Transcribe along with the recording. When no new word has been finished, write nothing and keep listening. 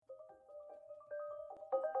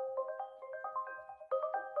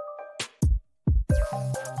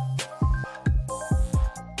What's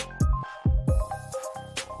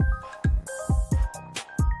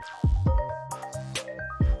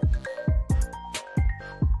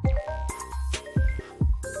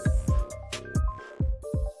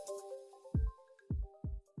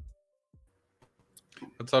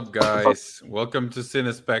up, guys? Welcome to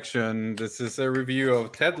Cinespection. This is a review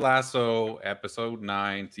of Ted Lasso, Episode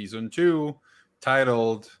 9, Season 2,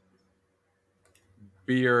 titled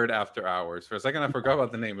Beard After Hours. For a second, I forgot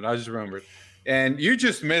about the name, but I just remembered. And you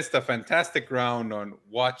just missed a fantastic round on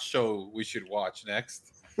what show we should watch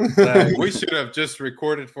next. We should have just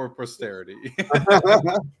recorded for posterity.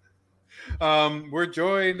 We're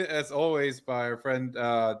joined, as always, by our friend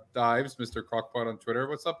Dives, Mr. Crockpot on Twitter.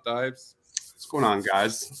 What's up, Dives? What's going on,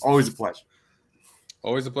 guys? Always a pleasure.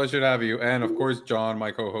 Always a pleasure to have you. And, of course, John,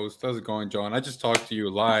 my co-host. How's it going, John? I just talked to you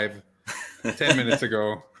live 10 minutes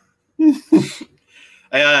ago.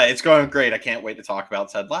 It's going great. I can't wait to talk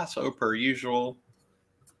about Ted Lasso, per usual.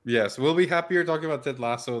 Yes, we'll be happier talking about Ted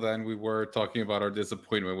Lasso than we were talking about our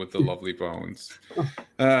disappointment with The Lovely Bones.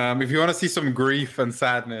 If you want to see some grief and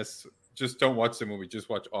sadness, just don't watch the movie. Just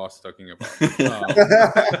watch us talking about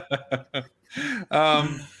it.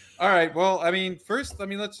 All right. Well, first,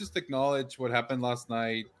 let's just acknowledge what happened last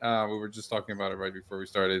night. We were just talking about it right before we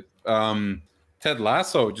started. Ted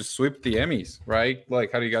Lasso just swept the Emmys, right?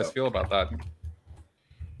 Like, how do you guys feel about that?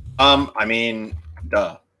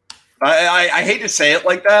 Duh. I hate to say it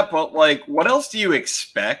like that, but like, what else do you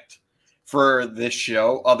expect for this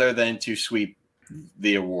show other than to sweep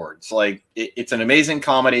the awards? Like, it's an amazing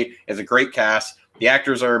comedy. It's a great cast. The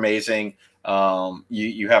actors are amazing.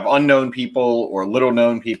 You have unknown people or little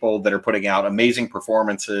known people that are putting out amazing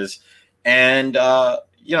performances. And,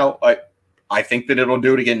 I think that it'll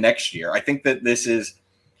do it again next year. I think that this is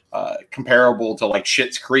comparable to like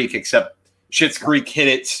Schitt's Creek, except Schitt's Creek hit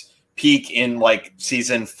its peak in like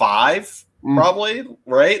season 5, probably,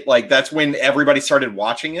 right? Like that's when everybody started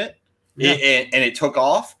watching it, and it took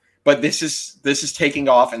off. But this is taking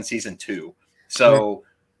off in season 2. So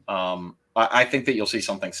I think that you'll see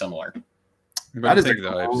something similar. That is a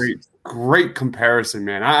great comparison,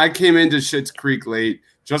 man. I came into Schitt's Creek late,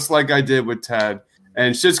 just like I did with Ted.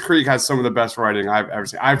 And Schitt's Creek has some of the best writing I've ever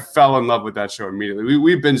seen. I fell in love with that show immediately.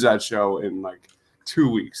 We binged that show in like 2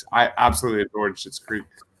 weeks. I absolutely adored Schitt's Creek.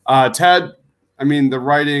 Ted, the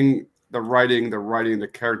writing, the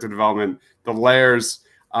character development, the layers.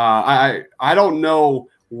 I don't know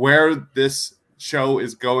where this show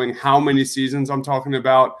is going, how many seasons I'm talking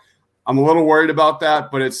about. I'm a little worried about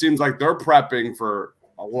that, but it seems like they're prepping for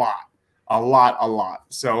a lot.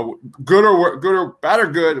 So good or bad or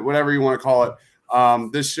good, whatever you want to call it.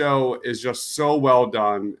 This show is just so well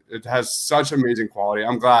done. It has such amazing quality.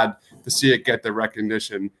 I'm glad to see it get the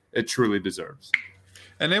recognition it truly deserves.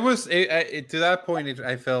 And it was to that point.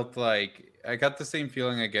 I felt like I got the same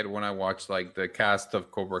feeling I get when I watch like the cast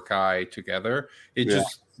of Cobra Kai together.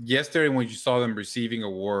 Just yesterday when you saw them receiving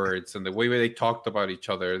awards and the way they talked about each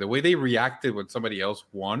other, the way they reacted when somebody else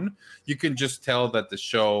won, you can just tell that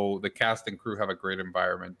the cast and crew have a great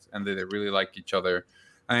environment and that they really like each other.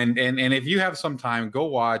 And if you have some time, go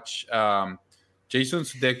watch Jason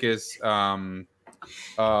Sudeikis.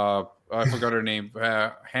 I forgot her name.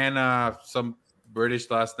 Hannah, some British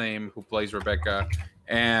last name, who plays Rebecca,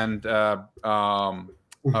 and Brett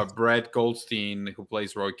Goldstein, who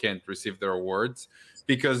plays Roy Kent, received their awards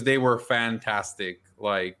because they were fantastic,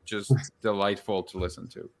 like just delightful to listen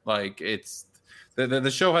to. Like it's the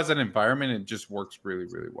show has an environment; it just works really,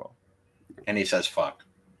 really well. And he says fuck.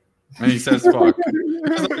 And he says fuck.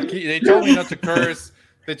 They told me not to curse.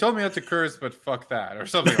 They told me not to curse, but fuck that or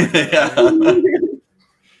something like that.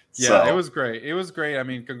 Yeah, it was great. It was great.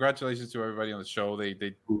 Congratulations to everybody on the show. They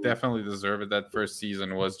definitely deserve it. That first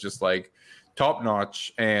season was just like top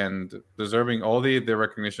notch and deserving all the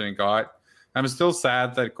recognition it got. I'm still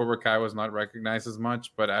sad that Cobra Kai was not recognized as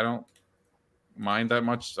much, but I don't mind that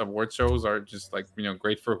much. Award shows are just like,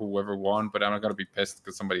 great for whoever won, but I'm not going to be pissed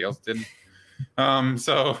because somebody else didn't.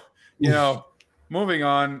 Moving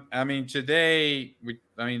on. Today,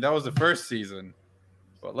 that was the first season,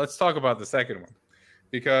 but let's talk about the second one.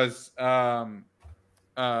 Because, and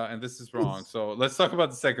this is wrong. So let's talk about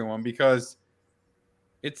the second one because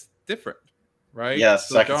it's different, right? Yes,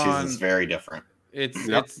 second season is very different.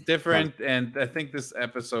 It's different, and I think this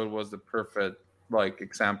episode was the perfect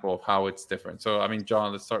example of how it's different. So,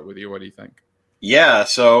 John, let's start with you. What do you think? Yeah,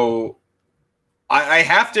 so I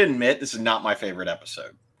have to admit this is not my favorite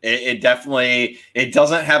episode. It definitely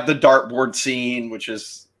doesn't have the dartboard scene, which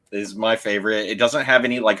is my favorite. It doesn't have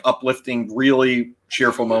any uplifting, really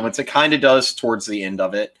cheerful moments. It kind of does towards the end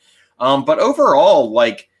of it. But overall,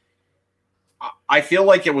 I feel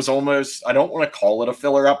like it was almost, I don't want to call it a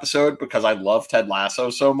filler episode because I love Ted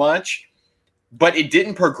Lasso so much, but it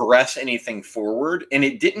didn't progress anything forward, and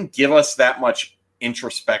it didn't give us that much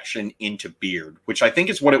introspection into Beard, which I think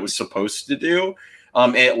is what it was supposed to do.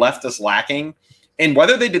 It left us lacking. And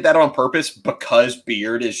whether they did that on purpose because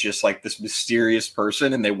Beard is just like this mysterious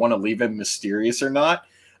person and they want to leave him mysterious or not,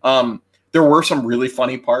 there were some really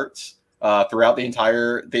funny parts throughout the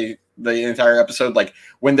entire episode. Like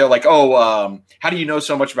when they're like, "Oh, how do you know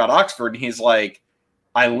so much about Oxford?" And he's like,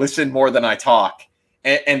 "I listen more than I talk."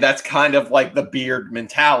 And that's kind of like the Beard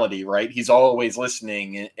mentality, right? He's always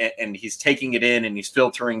listening and he's taking it in and he's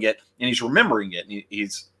filtering it and he's remembering it and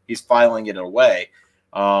he's filing it away.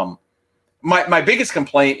 My biggest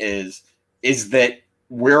complaint is that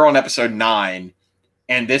we're on episode 9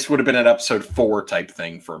 and this would have been an episode 4 type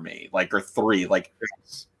thing for me, like, or 3. Like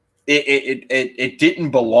it didn't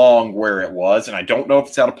belong where it was, and I don't know if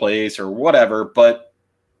it's out of place or whatever, but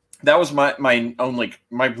that was my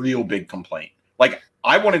real big complaint. Like,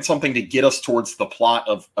 I wanted something to get us towards the plot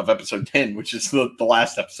of episode 10, which is the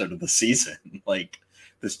last episode of the season. Like,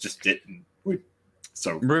 this just didn't.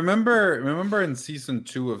 So remember in season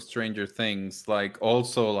 2 of Stranger Things, like,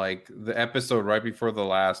 also like the episode right before the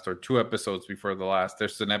last, or 2 episodes before the last,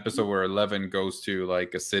 there's an episode where Eleven goes to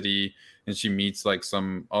like a city and she meets like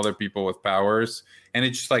some other people with powers, and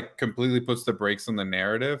it just like completely puts the brakes on the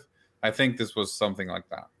narrative. I think this was something like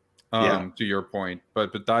that. To your point,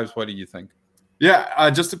 but Dives, what do you think? Yeah,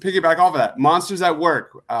 just to piggyback off of that, Monsters at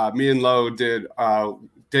Work. Me and Lo did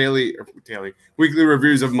weekly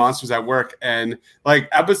reviews of Monsters at Work, and like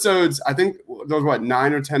episodes, I think those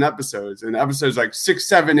 9 or 10 episodes, and episodes like 6,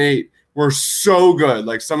 7, 8 were so good.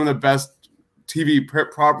 Like some of the best TV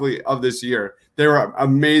probably of this year. They were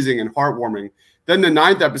amazing and heartwarming. Then the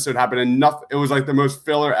 9th episode happened, and it was like the most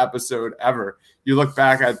filler episode ever. You look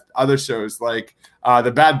back at other shows like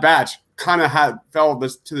The Bad Batch, kind of fell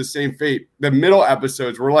to the same fate. The middle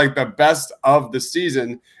episodes were like the best of the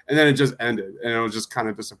season, and then it just ended, and it was just kind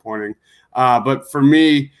of disappointing. But for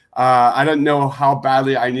me, I don't know how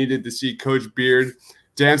badly I needed to see Coach Beard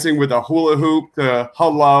dancing with a hula hoop to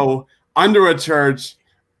Hello under a church,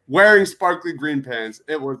 wearing sparkly green pants.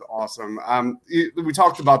 It was awesome. We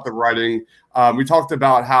talked about the writing. We talked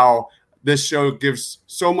about how this show gives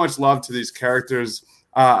so much love to these characters.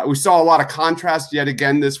 We saw a lot of contrast yet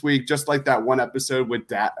again this week, just like that one episode with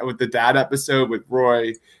the dad episode with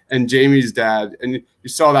Roy and Jamie's dad. And you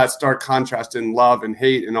saw that stark contrast in love and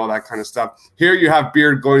hate and all that kind of stuff. Here you have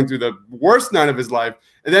Beard going through the worst night of his life,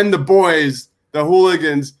 and then the boys, the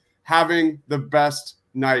hooligans, having the best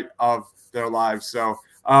night of their lives. So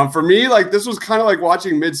for me, like, this was kind of like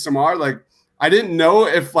watching Midsommar. Like, I didn't know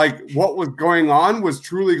if like what was going on was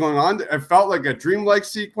truly going on. It felt like a dreamlike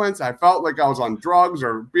sequence. I felt like I was on drugs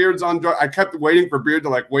or Beard's on drugs. I kept waiting for Beard to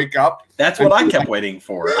like wake up. That's what I kept waiting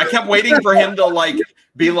for. I kept waiting for him to like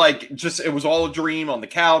be like, just, it was all a dream on the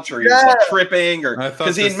couch, or he was like tripping, or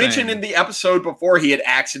because he had mentioned in the episode before he had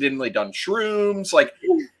accidentally done shrooms. Like,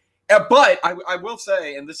 but I will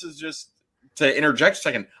say, and this is just to interject a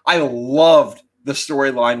second, I loved the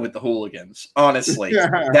storyline with the hooligans. Honestly,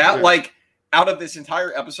 like, out of this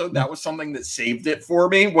entire episode, that was something that saved it for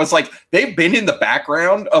me. Was like, they've been in the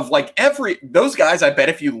background of like those guys. I bet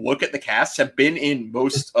if you look at the cast, have been in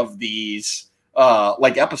most of these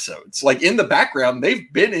like episodes. Like, in the background,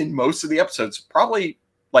 they've been in most of the episodes. Probably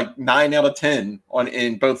like 9 out of 10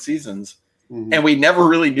 in both seasons. Mm-hmm. And we never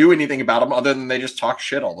really knew anything about them other than they just talk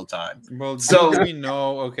shit all the time. Well, so we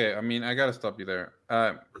know. Okay, I mean, I gotta stop you there.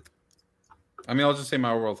 I mean, I'll just say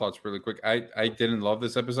my overall thoughts really quick. I didn't love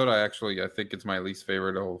this episode. I think it's my least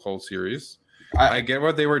favorite of the whole series. I get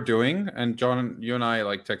what they were doing, and John, you and I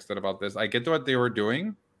like texted about this. I get what they were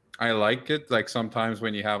doing. I like it. Like, sometimes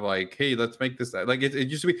when you have like, hey, let's make this, like it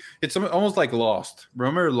used to be. It's almost like Lost.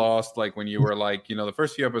 Remember Lost? Like when you were like, the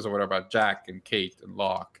first few episodes were about Jack and Kate and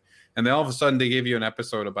Locke, and then all of a sudden they gave you an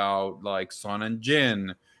episode about like Son and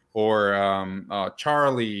Jin, or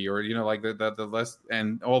Charlie, or like the less,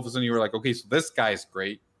 and all of a sudden you were like, okay, so this guy's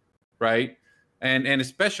great, right? And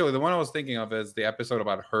especially the one I was thinking of is the episode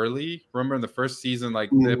about Hurley. Remember in the first season, like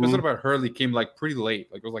the episode about Hurley came like pretty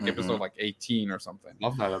late, like it was like episode like 18 or something.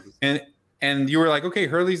 Love that episode. And you were like, okay,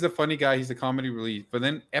 Hurley's the funny guy, he's the comedy relief. But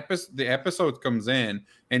then the episode comes in,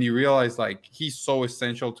 and you realize like he's so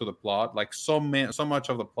essential to the plot. Like so much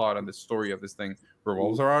of the plot and the story of this thing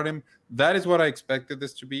revolves around him. That is what I expected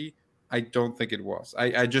this to be. I don't think it was.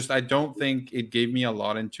 I don't think it gave me a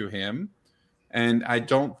lot into him, and I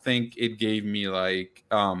don't think it gave me like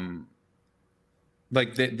the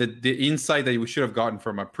insight that we should have gotten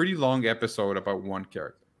from a pretty long episode about one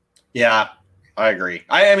character. Yeah. I agree.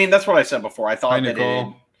 I mean, that's what I said before. I thought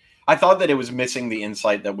that it was missing the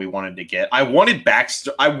insight that we wanted to get. I wanted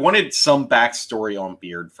some backstory on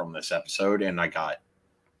Beard from this episode, and I got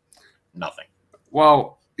nothing.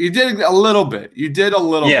 Well, you did a little bit. You did a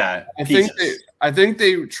little bit. I think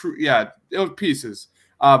they it was pieces.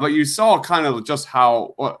 But you saw kind of just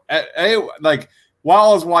how like while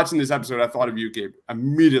I was watching this episode, I thought of you, Gabe,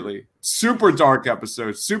 immediately. Super dark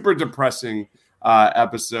episode, super depressing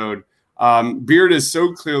episode. Beard is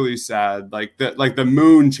so clearly sad, like the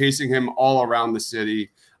moon chasing him all around the city.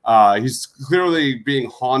 He's clearly being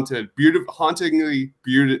haunted, hauntingly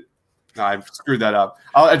beautiful. No, I screwed that up.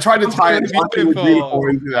 I tried to tie beautiful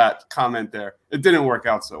into that comment there. It didn't work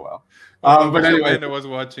out so well. But anyway, I was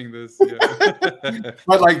watching this. Yeah.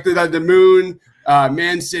 But like the moon,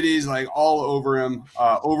 Man City's like all over him,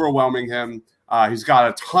 overwhelming him. He's got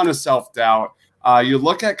a ton of self-doubt. You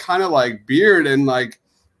look at kind of like Beard and like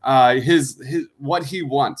his what he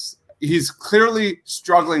wants. He's clearly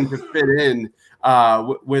struggling to fit in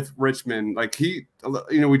with Richmond. Like we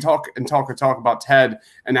talk about Ted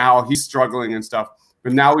and how he's struggling and stuff.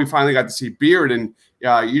 But now we finally got to see Beard, and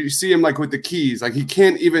you see him like with the keys, like he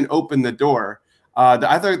can't even open the door.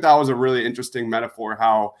 I thought that was a really interesting metaphor.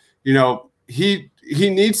 How he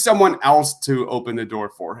needs someone else to open the door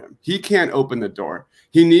for him. He can't open the door.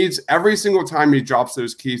 He needs every single time he drops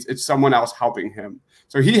those keys, it's someone else helping him.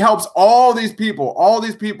 So he helps all these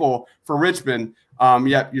people for Richmond.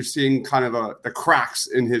 Yet you're seeing kind of the cracks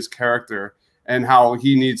in his character and how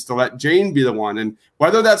he needs to let Jane be the one. And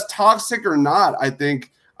whether that's toxic or not, I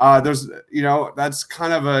think there's, that's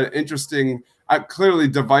kind of an interesting, clearly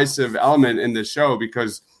divisive element in this show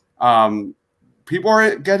because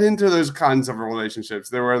people get into those kinds of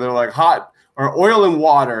relationships where they're like hot or oil and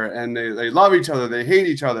water and they love each other, they hate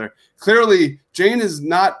each other. Clearly, Jane is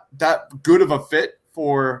not that good of a fit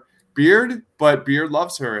for Beard, but Beard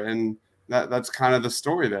loves her, and that's kind of the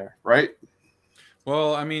story there, right?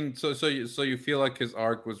 Well, I mean, so you feel like his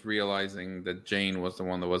arc was realizing that Jane was the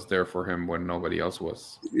one that was there for him when nobody else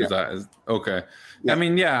was. Yeah. Okay? Yeah. I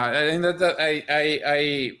mean, and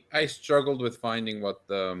I struggled with finding what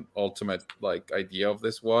the ultimate like idea of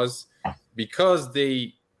this was because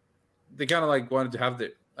they kind of like wanted to have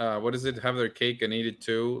have their cake and eat it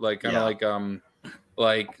too, like kind of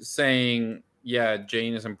like saying. Yeah,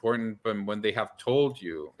 Jane is important, but when they have told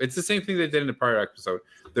you, it's the same thing they did in the prior episode.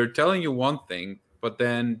 They're telling you one thing, but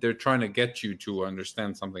then they're trying to get you to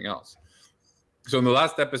understand something else. So in the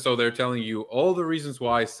last episode, they're telling you all the reasons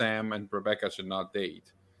why Sam and Rebecca should not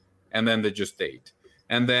date, and then they just date.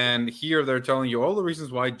 And then here they're telling you all the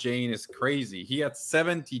reasons why Jane is crazy. He had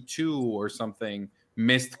 72 or something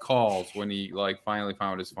missed calls when he like finally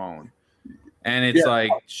found his phone. And it's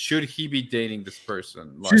like, should he be dating this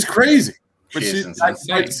person? Like, she's crazy. But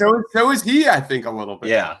so is he, I think, a little bit.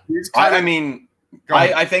 Yeah.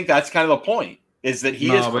 I think that's kind of the point, is that he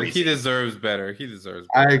is crazy. But he deserves better.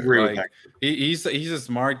 I agree with that. He's a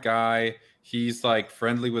smart guy. He's like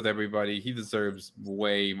friendly with everybody. He deserves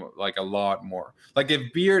way more, like a lot more. Like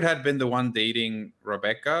if Beard had been the one dating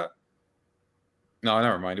Rebecca, no,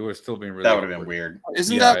 never mind. It would have still been really. That would have been weird.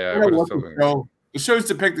 Isn't that what the show's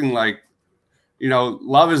depicting? Like,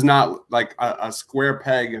 love is not like a square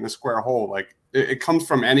peg in a square hole. Like it comes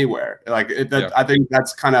from anywhere. Like I think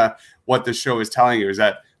that's kind of what the show is telling you, is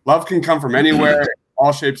that love can come from anywhere,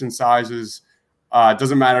 all shapes and sizes.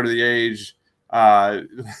 Doesn't matter the age.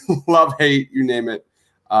 Love, hate, you name it.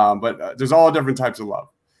 But there's all different types of love.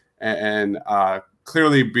 And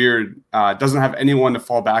clearly Beard doesn't have anyone to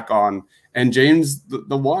fall back on. And Jane's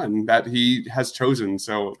the one that he has chosen.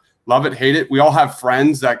 So love it, hate it. We all have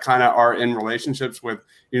friends that kind of are in relationships with,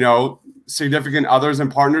 significant others and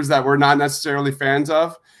partners that we're not necessarily fans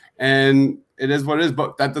of. And it is what it is.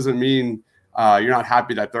 But that doesn't mean you're not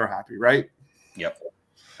happy that they're happy, right? Yep.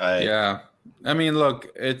 Yeah. I mean, look,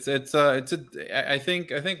 I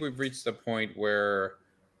think we've reached a point where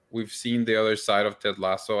we've seen the other side of Ted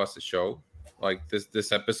Lasso as a show. Like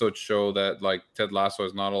this episode show that like Ted Lasso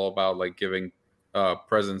is not all about like giving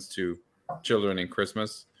presents to children in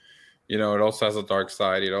Christmas. It also has a dark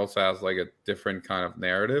side. It also has like a different kind of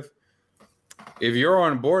narrative. If you're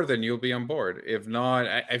on board, then you'll be on board. If not,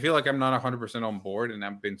 I feel like I'm not 100% on board, and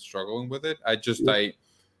I've been struggling with it.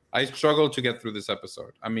 I struggle to get through this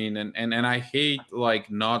episode. I mean, and I hate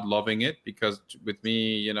like not loving it, because with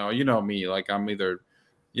me, you know me, like I'm either,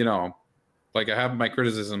 like I have my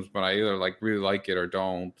criticisms, but I either like really like it or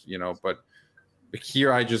don't, but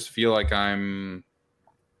here I just feel like I'm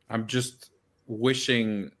just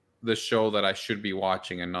wishing the show that I should be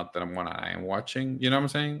watching and not that I am watching. You know what I'm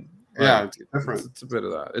saying? Yeah, it's different. It's a bit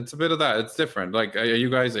of that. It's different. Like, are you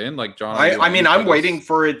guys in? Like, John? I mean, I'm waiting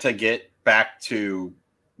for it to get back to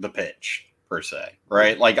the pitch per se,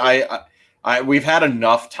 right? Like, we've had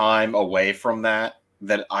enough time away from that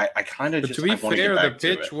I kind of just. To be fair, the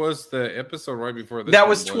pitch was the episode right before this. That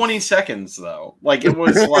was 20 seconds though. Like it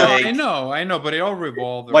was like I know, but it all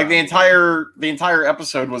revolved. Like the entire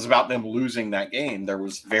episode was about them losing that game. There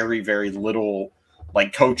was very, very little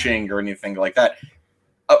like coaching or anything like that.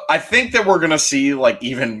 I think that we're gonna see like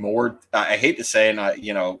even more. I hate to say, and I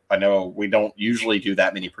know we don't usually do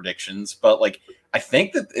that many predictions, but like I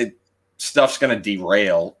think that stuff's going to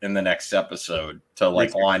derail in the next episode to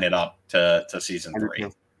like line it up to season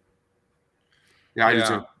 3. Yeah, I do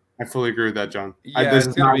too. I fully agree with that, John. Yeah, this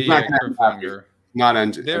is not cliffhanger. Not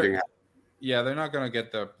ending. Yeah, they're not going to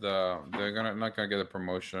get not going to get the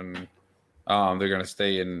promotion. They're going to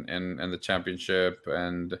stay in the championship,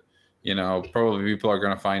 and probably people are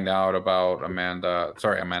going to find out about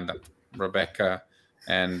Rebecca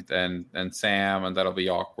and Sam, and that'll be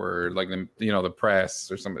awkward. Like the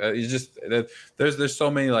press or something. It's just there's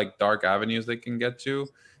so many like dark avenues they can get to,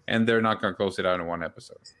 and they're not going to close it out in one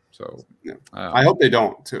episode. So yeah. I hope they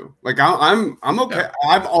don't too. Like I'm okay. Yeah.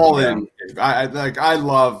 I'm all in. I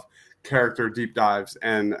love character deep dives,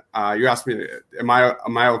 and you asked me, am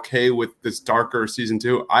I okay with this darker season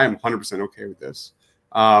 2? I am 100% okay with this.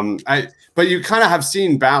 But you kind of have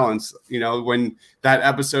seen balance. When that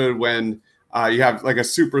episode when. You have like a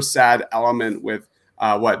super sad element with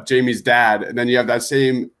Jamie's dad, and then you have that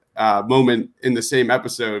same moment in the same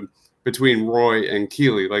episode between Roy and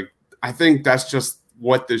Keeley. Like I think that's just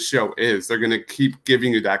what this show is. They're going to keep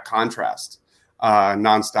giving you that contrast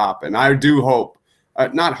nonstop, and I do hope,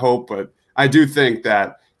 not hope, but I do think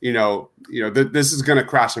that this is going to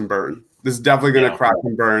crash and burn. This is definitely going to crash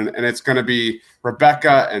and burn, and it's going to be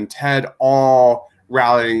Rebecca and Ted all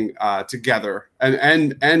rallying together,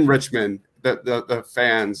 and Richmond. The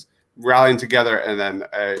fans rallying together, and then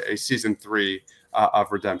a season 3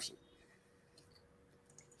 of redemption.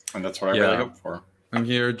 And that's what I really hope for. And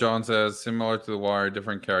here John says, similar to The Wire,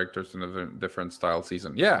 different characters in a different style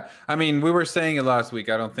season. Yeah, I mean, we were saying it last week.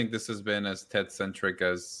 I don't think this has been as Ted-centric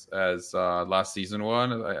as last season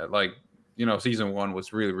 1. Season 1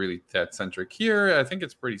 was really, really Ted-centric. Here, I think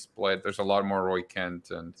it's pretty split. There's a lot more Roy Kent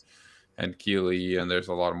and Keeley, and there's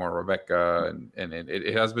a lot more Rebecca, and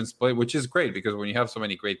it has been split, which is great because when you have so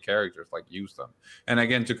many great characters, like, use them. And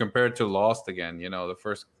again, to compare it to Lost again, the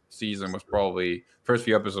first season was probably first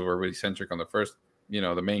few episodes were really centric on the first,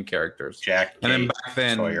 the main characters. Jack, and Kate, then back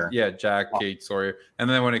then, Sawyer. Yeah, Jack, Kate, Sawyer, and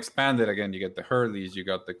then when expanded again, you get the Hurleys, you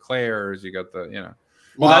got the Claires, you got the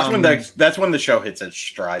Well, that's when the show hits its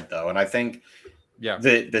stride, though, and I think. Yeah,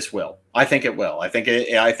 this will. I think it will. I think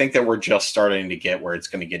that we're just starting to get where it's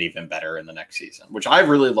going to get even better in the next season, which I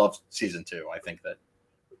really love season 2. I think that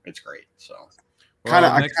it's great. So,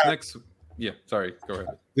 next. Yeah, sorry. Go ahead.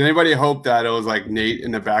 Did anybody hope that it was like Nate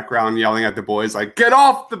in the background yelling at the boys, like, "Get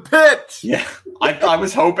off the pitch"? Yeah, I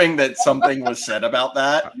was hoping that something was said about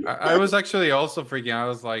that. I was actually also freaking out. I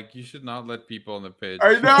was like, you should not let people on the pitch.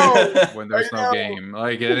 I know when there's no game.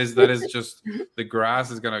 Like that is just the grass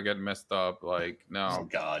is gonna get messed up. Like no. Oh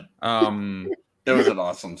God. It was an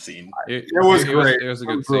awesome scene. It was great. It was a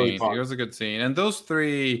good scene. It was a good scene. And those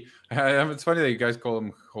 3, it's funny that you guys call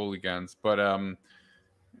them hooligans, but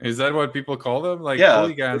is that what people call them? Like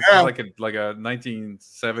hooligans is like a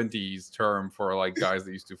 1970s term for like guys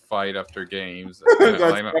that used to fight after games. I don't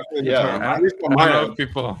know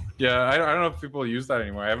if people use that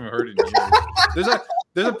anymore. I haven't heard it in years.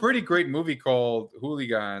 There's a pretty great movie called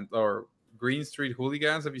Hooligans or Green Street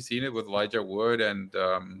Hooligans. Have you seen it with Elijah Wood and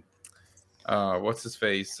what's his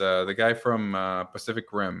face? The guy from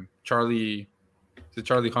Pacific Rim, Charlie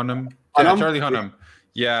Hunnam? Yeah, Charlie Hunnam.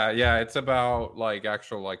 Yeah, it's about like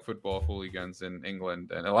actual like football hooligans in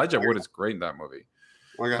England, and Elijah Wood is great in that movie.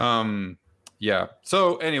 Okay. Yeah.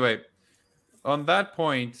 So anyway, on that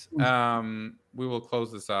point, we will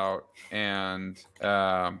close this out, and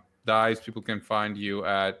Dives, people can find you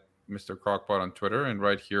at Mr. Crockpot on Twitter and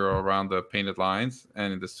right here around the painted lines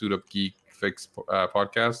and in the Suit Up Geek Fix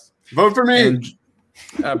podcast. Vote for me. And,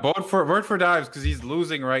 vote for Dives because he's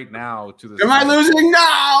losing right now to the. Am I losing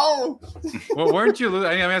now? Well, weren't you losing?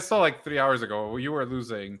 I mean, I saw like 3 hours ago. You were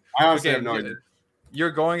losing. I honestly have no idea.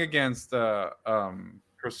 You're going against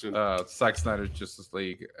Christian Zack Snyder's Justice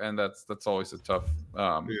League, and that's always a tough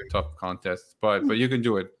contest. But you can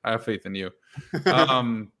do it. I have faith in you.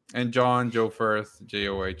 And Joe Firth,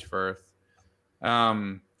 JOH Firth.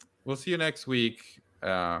 We'll see you next week.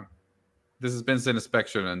 This has been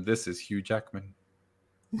Cinespection, and this is Hugh Jackman.